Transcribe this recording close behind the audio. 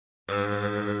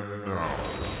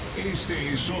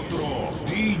Este es otro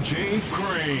DJ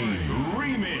Crane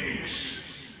Remix.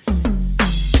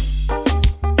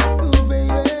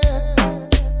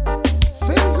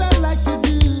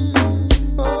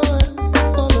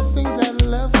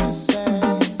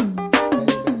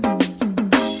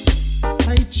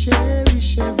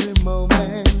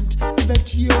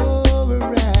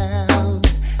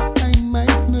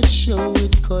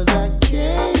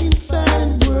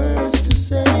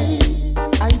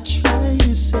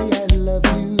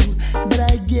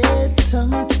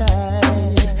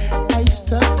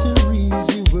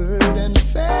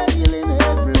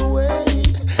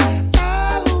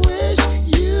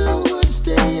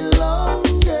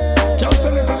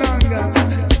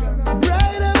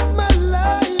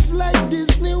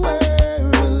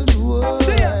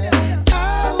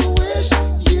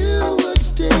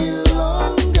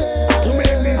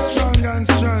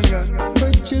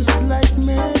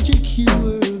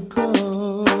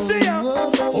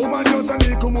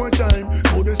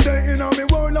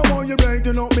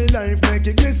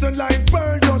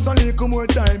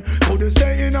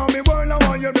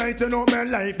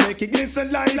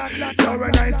 You're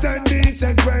a nice and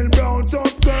decent, well brought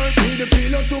up girl. Be the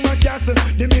pillow to my castle,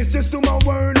 the mistress to my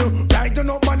world. Brighten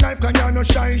up my life, can you no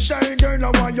shine, shine girl.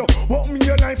 I want you walk me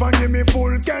your life and give me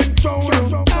full control.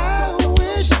 I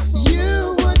wish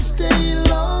you would stay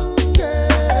longer.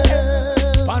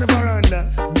 On the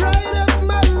veranda, bright up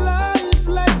my life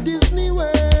like Disney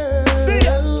World. See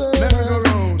ya, merry go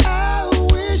round. I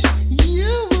wish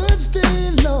you would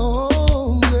stay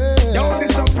longer. Don't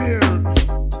disappear.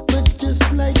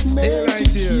 Just like magic,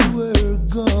 right you were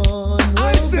gone.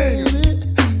 I say,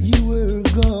 baby, you were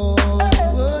gone.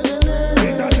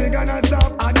 It doesn't gonna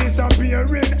stop a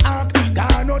disappearing act.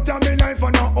 Gone out of my life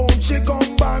and I hope she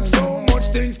come back. So much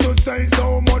things to say,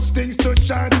 so much things to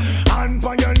chat. Hand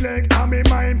on your leg and me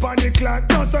mind on the clock.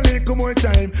 Just a little more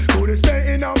time. Could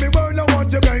stay in on me world. I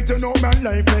want you right to know my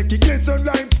life. Make it glisten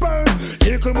like pearl.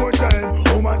 Little more time.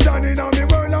 Oh my God, in on me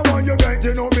world. I want you right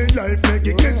to know me life. Make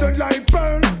it glisten like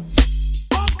pearl.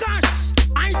 Gosh,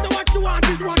 I know what you want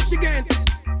is what she gets.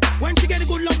 When she get a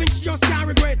good loving, she just can't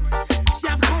regret. She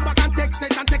have to come back and text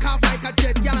it and take off like a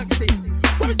jet galaxy.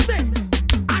 What we say?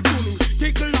 I told me,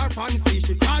 tickle her fancy.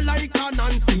 She cry like a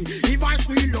Nancy. If I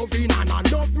sweet loving and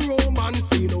enough romance,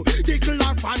 you know. Tickle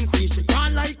her fancy. She cry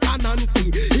like a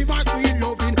Nancy. If I sweet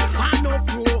loving enough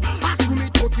ro. I told me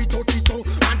touchy touchy so,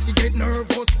 and she get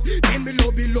nervous. Then me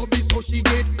lobby so she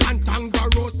get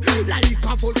cantankerous. Like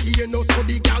a volcano, so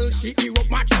the girl she erupt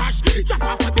my trash. Drop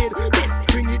off a bed,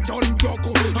 let's bring it on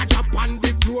Jocko. I drop on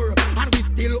the floor, and we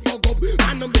still hug up.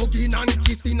 And I'm hugging and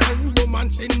kissing and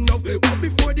romancing enough. But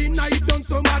before the night done,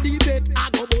 somebody bet I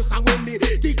go boss and when me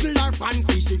tickle her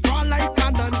fancy. She crawl like a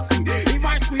Nancy. If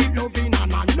I sweet loving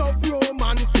and enough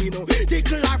romance, you know.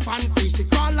 Tickle her fancy, she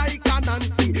crawl like a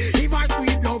Nancy. If I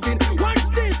sweet loving, watch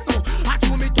this so. I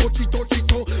do me touchy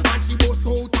so, and she goes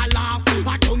out a laugh.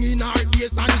 A tongue in her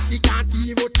ears and she can't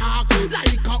even talk.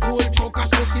 Like a old trucker,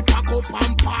 so she pack up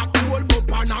and park. Hold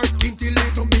up on her skin till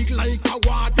it big like a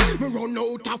wad. Me run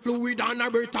out of fluid and her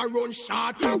better run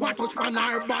short. One touch on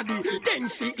her body, then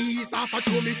she ease off. I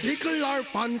told me tickle her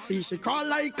fancy. She crawl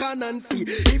like a Nancy.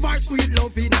 If her sweet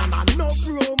loving and enough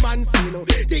romance, you know.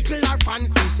 Tickle her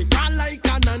fancy. She crawl like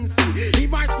a Nancy.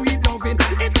 If her sweet loving,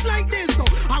 it's like this so.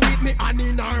 I with me hand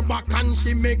in her back and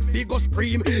she make figure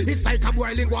scream. It's like a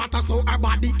boiling water so her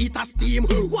body eat a steam.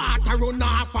 Water run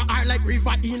off for her like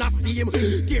river in a steam.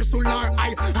 Tears to her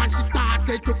eye and she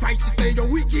started to cry. She say you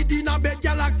wicked in a bed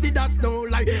galaxy, that's no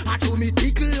lie. I told me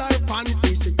tickle her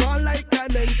fancy. She call like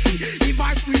a Nancy. If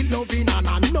I sweet loving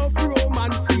and enough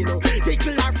romance, you know.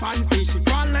 Tickle her fancy. She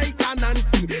call like a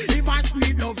Nancy. If I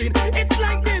sweet loving, it's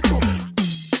like this so.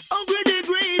 Greedy,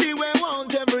 greedy, we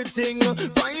want everything.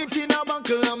 Fight in a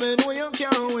buckle, I mean, we you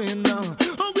can't win.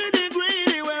 Greedy,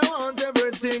 greedy, we want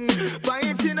everything.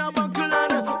 Fight in a buckle,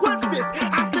 and what's this?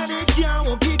 I said it can't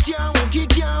walk, it can't walk, it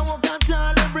can't walk at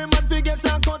all. Every man forget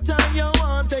a cut and you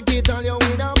want take it all. You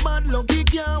win a bad luck, it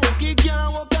can't walk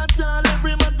at all.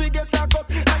 Every man forget a cut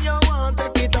and you want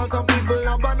take it all. Some people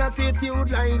have an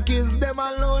attitude like it's them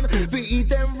alone. We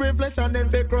eat every flesh and then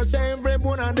we crush every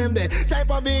bone of them. The type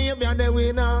of behavior they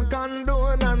we not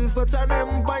condone, and such an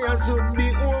empire should be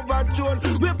overthrown.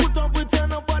 We put up with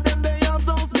enough of them, they have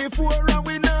those before, and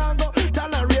we not go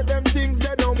tolerate them things.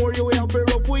 They don't more you. We have it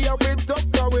rough, we have it tough,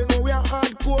 cause we know we are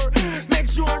hardcore. Make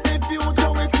sure the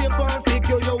future we safe and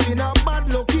secure. You win a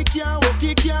bad luck, it can't walk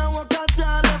at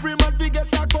all. Every man we get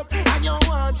a cut and you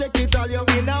want take it all. You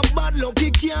win a bad luck,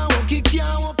 it can't walk at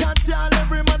all.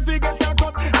 Every man we get a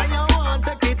cut and you want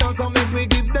take it all. So make we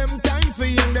give them time for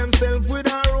heal themselves with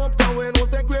a rope. Cause we know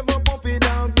say crave up it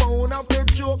down, power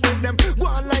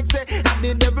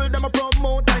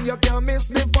you can't miss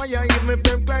the fire. Even if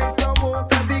them climb some more,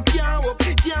 cause they can't walk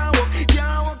at all.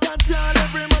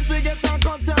 Every man forget a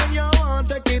cut and you want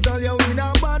take it all. You win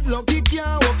a bad luck. You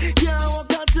can't walk at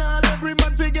all. Every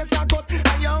man forget a cut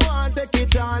and you want take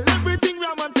it all. Everything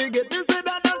a man forget, they say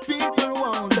that people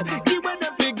want. Give when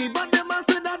them forgive and them a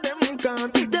say that them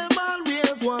can't. Them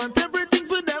always want everything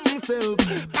for themselves.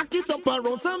 Back it up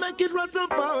around so make it right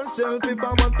up our shelf. If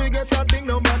a man forget a thing,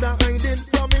 no matter hide it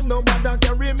from him, no matter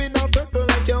carry him in a circle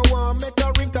like you want. Make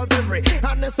a ring cause every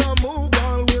honest a move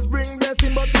always bring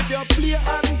blessing. But if you play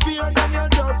unfair, then you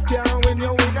just can't win.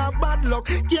 You win a bad luck.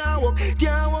 Can't walk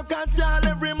at all.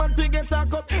 Every man forget a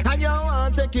cut and you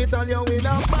want take it all. You win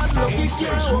a bad luck. You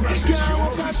can't walk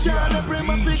at all. Every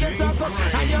man forget a cut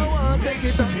and you want take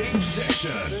it all. Mixtape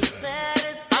session. The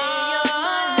saddest day of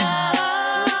my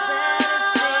life. The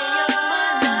saddest day of my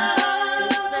life.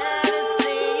 The saddest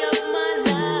day of my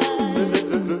life.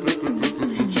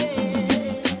 Yeah.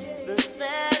 The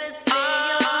saddest day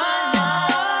of my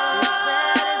life. The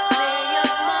saddest day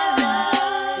of my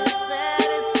life. The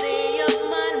saddest day of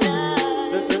my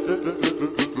life.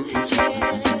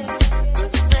 Yes. The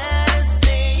saddest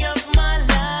day of my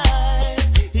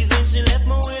life is when she left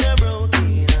me with a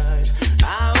broken heart.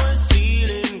 I was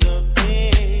feeling the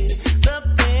pain, the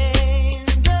pain,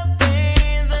 the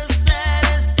pain. The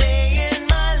saddest day in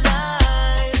my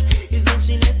life is when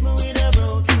she left me with a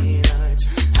broken heart.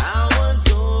 I was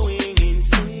going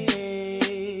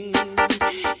insane.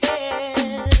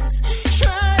 Yes,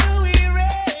 try to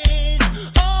erase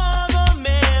all the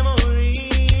memories.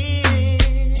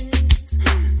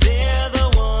 They're the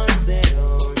ones that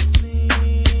haunts me.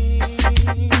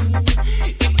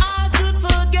 If I could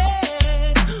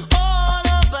forget all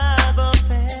about the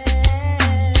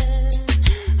past,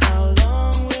 how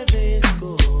long will this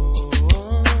go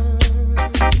on?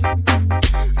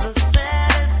 The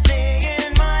saddest day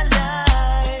in my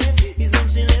life is when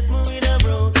she left me with a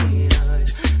broken heart.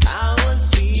 I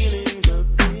was feeling the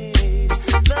pain,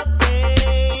 the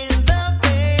pain, the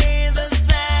pain. The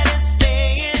saddest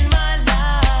day in my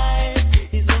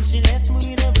life is when she left me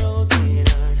with a broken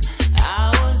heart.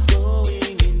 I was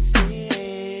going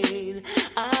insane.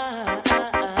 I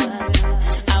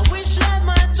wish that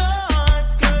my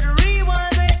thoughts could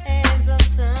rewind the hands of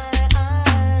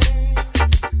time,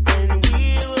 and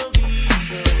we will be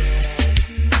so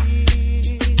happy.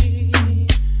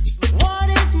 But what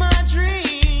if my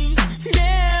dreams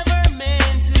never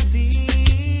meant to be?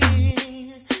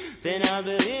 Then I'll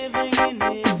be living in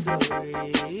misery.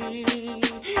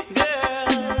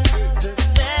 Girl, the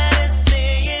saddest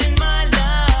day in my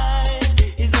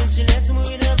life is when she left me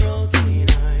with a broken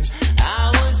heart.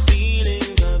 I was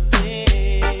feeling the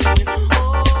pain.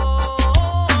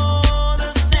 Oh,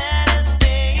 the saddest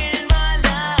day in my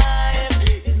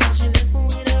life is when she left me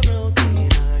with a broken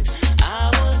heart. I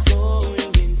was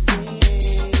going insane.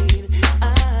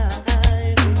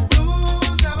 Tú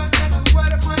sabes que tu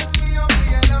cuerpo es mío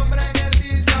y el hombre que te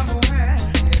hizo mujer.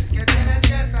 Es que tienes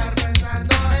que estar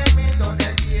pensando en mí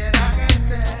donde quiera que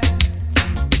estés.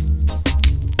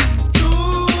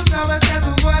 Tú sabes que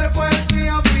tu cuerpo es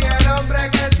mío y el hombre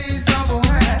que te hizo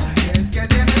mujer. Es que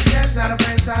tienes que estar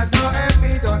pensando en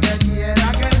mí donde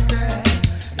quiera que estés.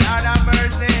 Nada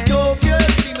mercy. Yo fui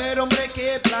el primer hombre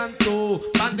que plantó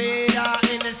bandera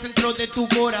en el centro de tu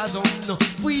corazón. No,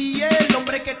 fui el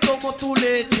hombre que tomó tu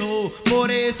lecho.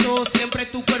 Por eso siempre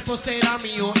tu cuerpo será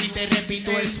mío. Y te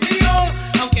repito, es mío.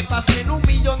 Aunque pasen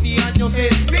 1.000.000 de años,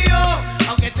 es mío.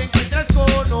 Aunque te encuentres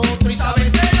con otro y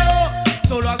sabes de yo,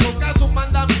 solo hago caso a un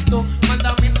mandamiento.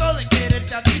 Mandamiento de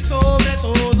quererte a ti sobre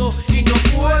todo. Y no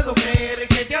puedo creer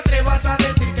que te atrevas a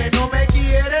decir que no me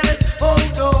quieres. Oh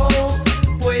no,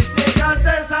 pues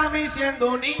llegaste a mí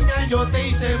siendo niña y yo te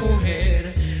hice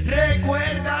mujer.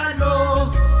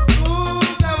 Recuérdalo. Tú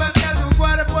sabes que tu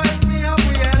cuerpo es mío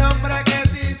y el hombre que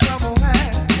te hizo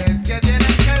mujer. Es que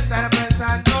tienes que estar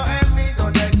pensando en mí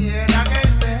donde quiera que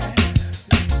estés.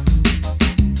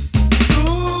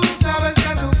 Tú sabes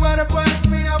que tu cuerpo es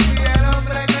mío y el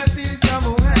hombre que te hizo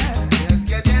mujer. Es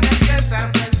que tienes que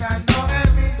estar pensando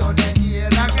en mí donde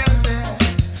quiera que estés.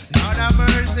 No da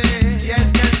mercy. Y es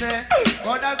que sé,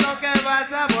 corazón que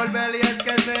vas a volver y es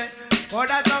que sé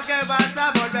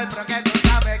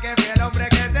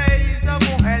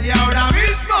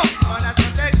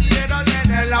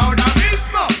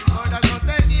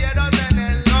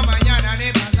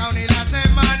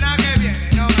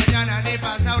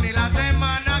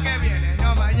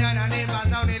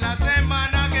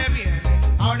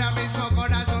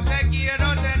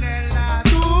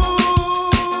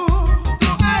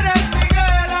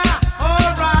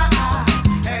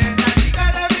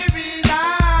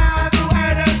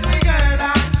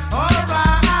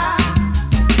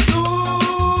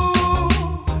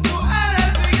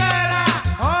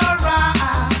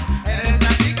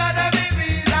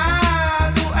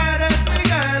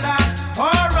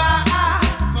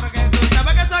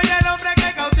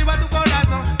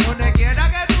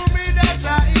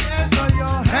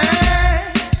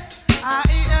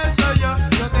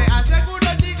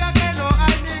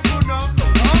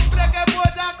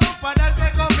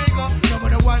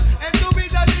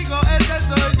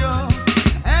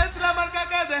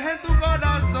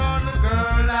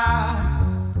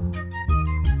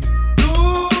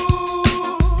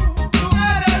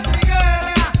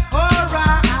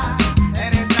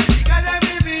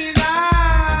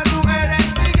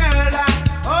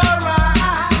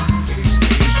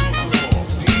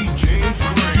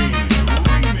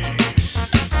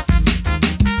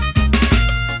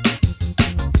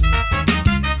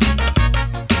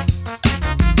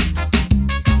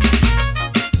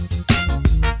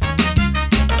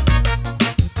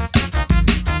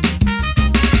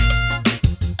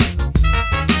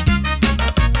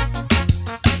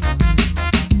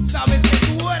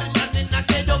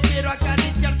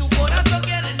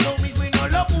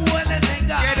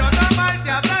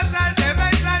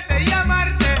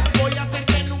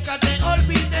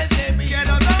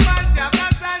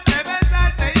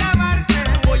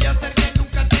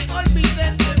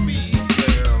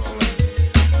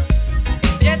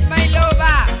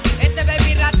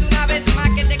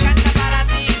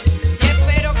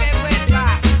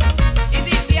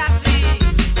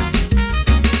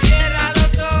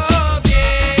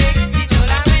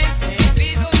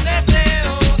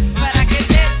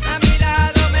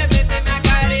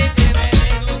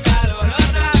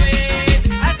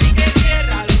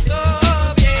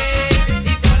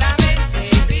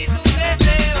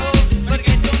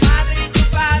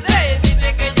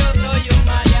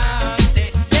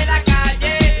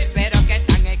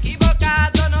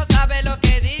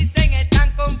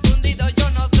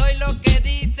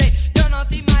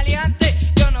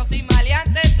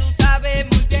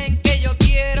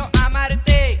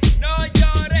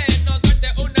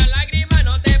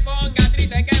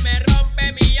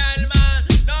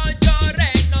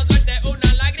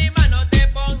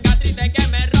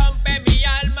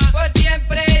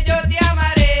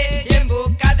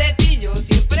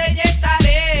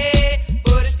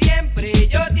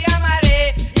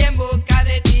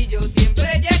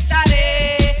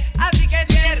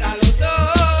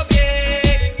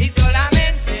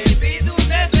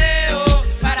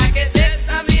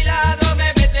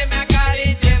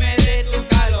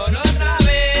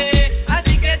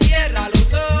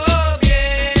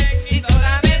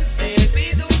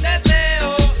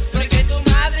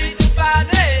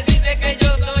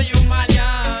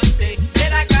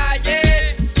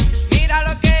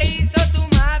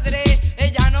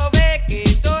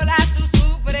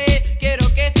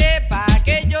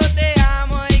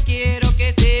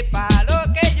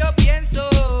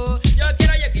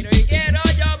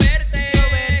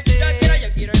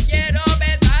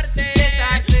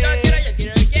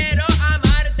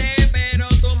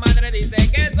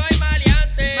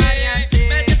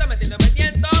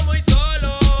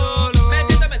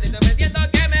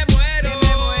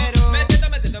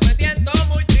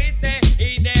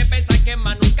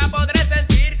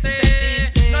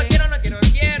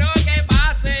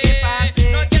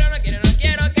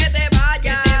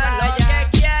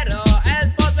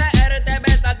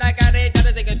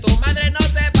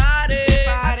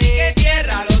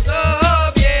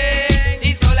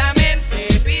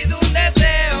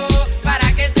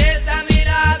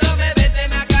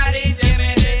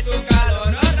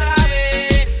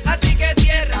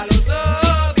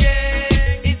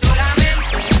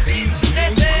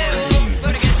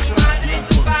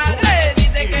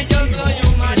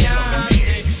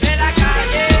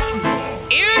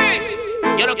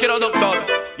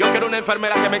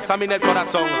enfermera que me examine el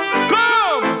corazón.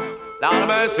 ¡Come! Lord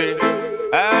mercy.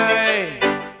 Hey.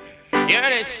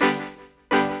 Yes.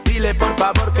 Dile por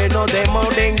favor que no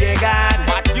demoren llegar.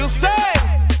 What you say?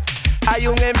 Hay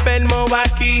un enfermo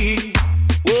aquí.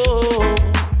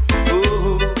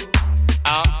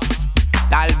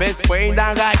 Tal vez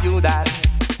puedan ayudar.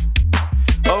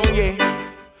 Oh yeah.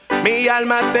 Mi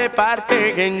alma se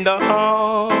parte en dos.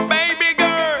 Baby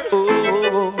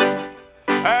girl.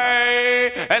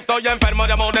 Hey. Estoy enfermo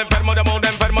de amor, enfermo de amor,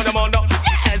 enfermo de amor.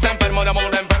 Yes. Enfermo de amor,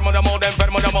 enfermo de amor,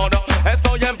 enfermo de amor.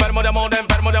 Estoy enfermo de amor,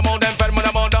 enfermo de amor, enfermo de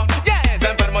amor. Yes.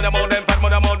 Enfermo de amor, enfermo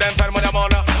de amor, enfermo de amor.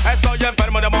 Estoy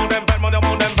enfermo de amor, enfermo de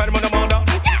amor, enfermo de amor.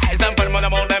 Yes. Enfermo de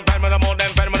amor, enfermo de amor,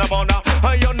 enfermo de amor.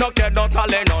 Ay, yo no quiero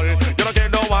Tylenol, yo no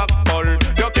quiero alcohol.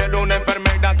 Yo quiero una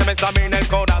enfermedad que me examine el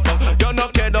corazón. Yo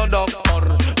no quiero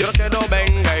doctor, yo no quiero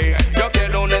Bengay. Yo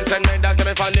quiero una enfermedad que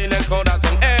me fascine el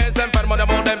corazón. Es enfermo de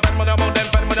amor, enfermo de amor,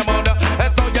 enfermo de amor.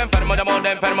 Estoy enfermo de amor,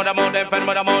 enfermo de amor,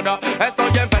 enfermo de amor.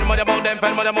 Estoy enfermo de amor,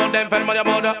 enfermo de amor, enfermo de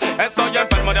amor. Estoy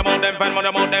enfermo de amor, enfermo de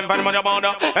amor, enfermo de amor.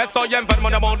 Estoy enfermo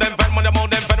de amor, enfermo de amor,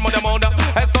 enfermo de amor.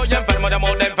 Estoy enfermo de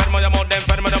amor, enfermo de amor,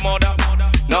 enfermo de amor.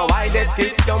 No hay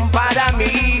descripción para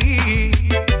mí.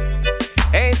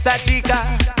 Esa chica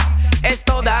es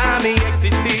toda mi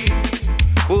existir.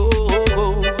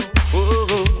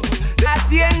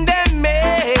 Atiéndeme.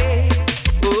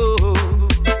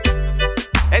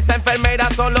 Esa enfermera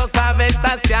solo sabe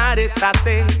saciar esta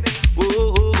sed.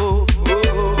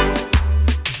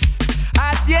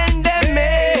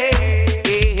 Atiéndeme.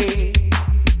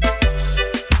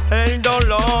 El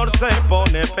dolor se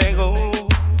pone pego.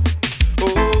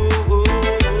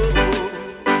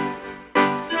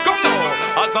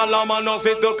 Alza la mano si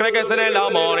tú crees que es en el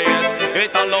amor, yes.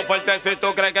 Grítalo fuerte si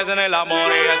tú crees que es en el amor,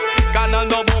 yes.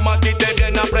 Ganando boom aquí te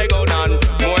viene a pregonar.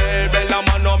 Mueve la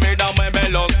mano, mira, mueve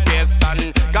los pies,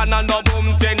 san. Ganando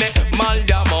boom tiene mal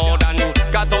de amor,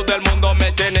 que a todo el mundo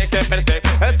me tiene que perseguir.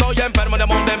 Estoy enfermo de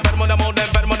amor, enfermo de amor,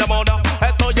 enfermo de amor.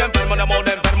 Estoy enfermo de amor,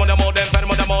 enfermo de amor,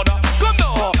 enfermo de amor.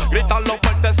 ¿Cómo? Grítalo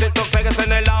fuerte si tú crees que es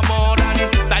en el amor.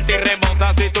 Salta y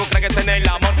rebota si tú crees que es en el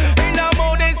amor. El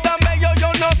amor es tan bello,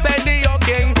 yo no sé ni yo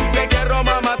quién. Te quiero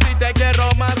mamá si te quiero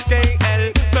más que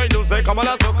él. Soy dulce como el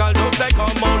azúcar, dulce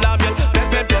como la miel.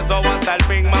 Desde empiezo hasta el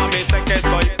fin, mami, sé que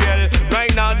soy fiel. No hay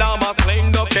nada más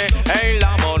lindo que el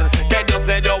amor que Dios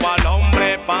le dio al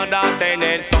hombre para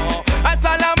tener so.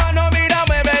 Alza la mano, mira,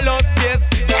 mueve los pies.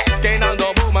 Es que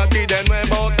ando boom aquí de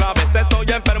nuevo otra vez.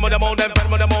 Estoy enfermo de amor,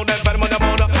 enfermo de amor, enfermo de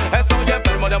amor. Estoy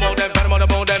enfermo de amor, enfermo de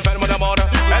amor, enfermo de amor.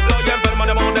 Estoy enfermo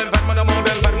de amor, enfermo de amor,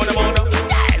 enfermo de amor.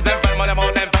 Es enfermo de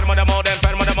amor, enfermo de amor,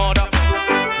 enfermo de amor.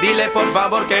 Dile por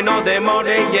favor que no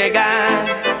demore en llegar.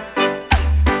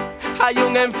 Hay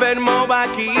un enfermo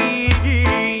aquí,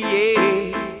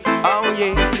 yeah. Oh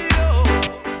yeah.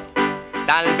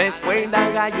 Tal vez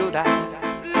puedan ayudar.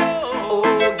 Oh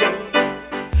yeah.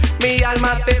 Mi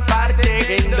alma se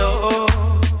parte en dos.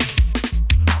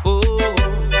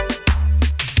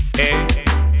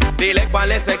 Dile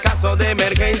cuál es el caso de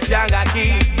emergencia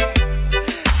aquí.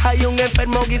 Hay un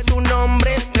enfermo y su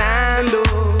nombre es Nando.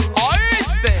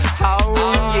 ¿Oíste?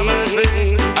 Oh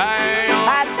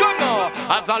yeah. ¿Cómo?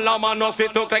 Alza la mano si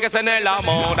tú crees que es en el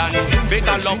amor.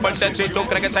 Grítalo fuerte si tú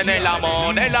crees que es en el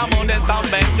amor. El amor es tan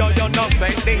bello, yo no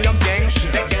sé ni yo quién.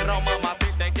 Te quiero mamá si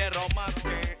te quiero más.